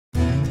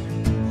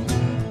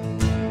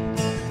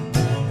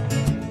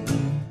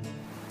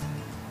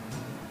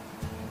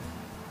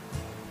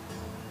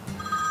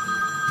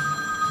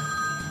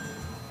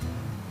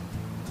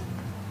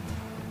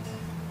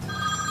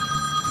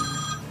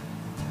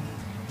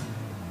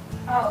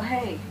Oh,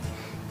 hey.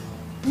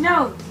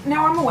 No,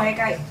 I'm awake.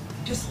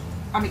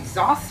 I'm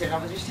exhausted.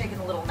 I was just taking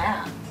a little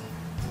nap.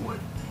 What,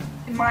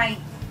 my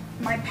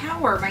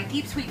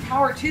deep sweet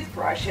power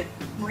toothbrush, it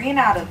ran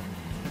out of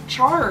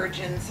charge,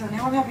 and so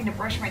now I'm having to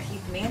brush my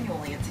teeth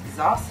manually. It's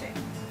exhausting.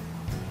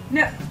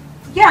 No,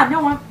 yeah,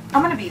 no,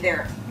 I'm gonna be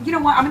there. You know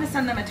what? I'm gonna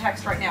send them a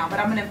text right now, but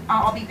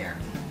I'll be there.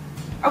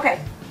 Okay.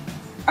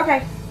 All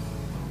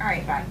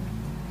right, bye.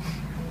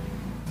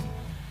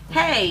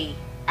 Hey,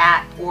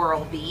 at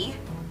OralB.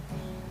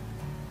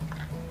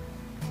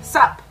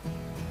 Sup?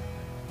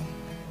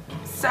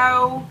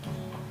 So,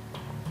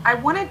 I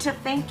wanted to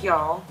thank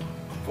y'all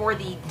for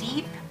the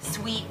deep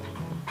sweet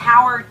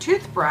power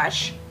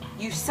toothbrush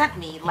you sent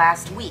me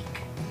last week.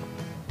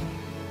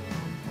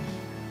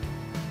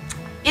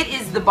 It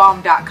is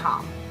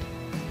thebomb.com.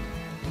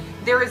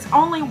 There is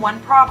only one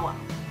problem.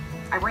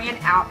 I ran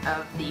out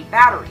of the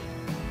battery.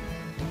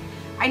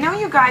 I know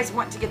you guys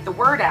want to get the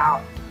word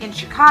out in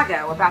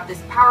Chicago about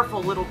this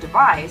powerful little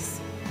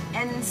device,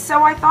 and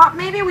so I thought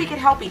maybe we could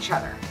help each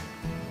other.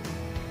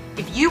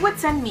 If you would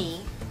send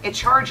me a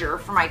charger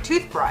for my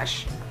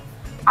toothbrush,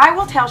 I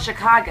will tell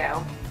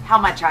Chicago how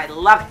much I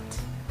love it.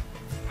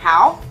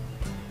 How?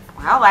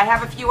 Well, I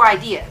have a few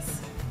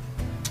ideas.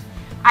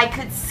 I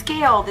could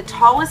scale the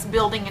tallest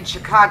building in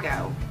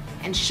Chicago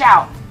and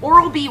shout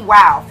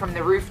OralBWow from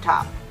the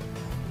rooftop.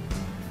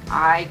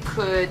 I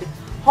could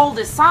hold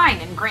a sign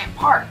in Grant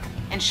Park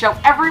and show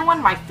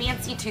everyone my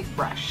fancy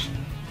toothbrush.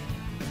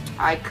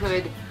 I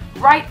could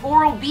write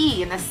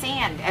Oral-B in the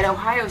sand at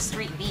Ohio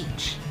Street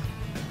Beach.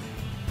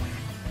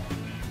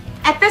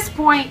 At this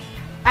point,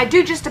 I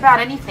do just about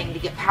anything to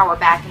get power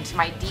back into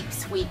my deep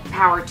sweet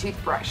power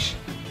toothbrush.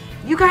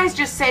 You guys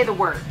just say the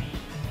word.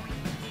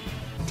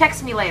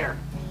 Text me later.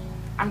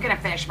 I'm gonna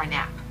finish my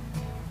nap.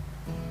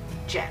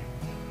 Jen.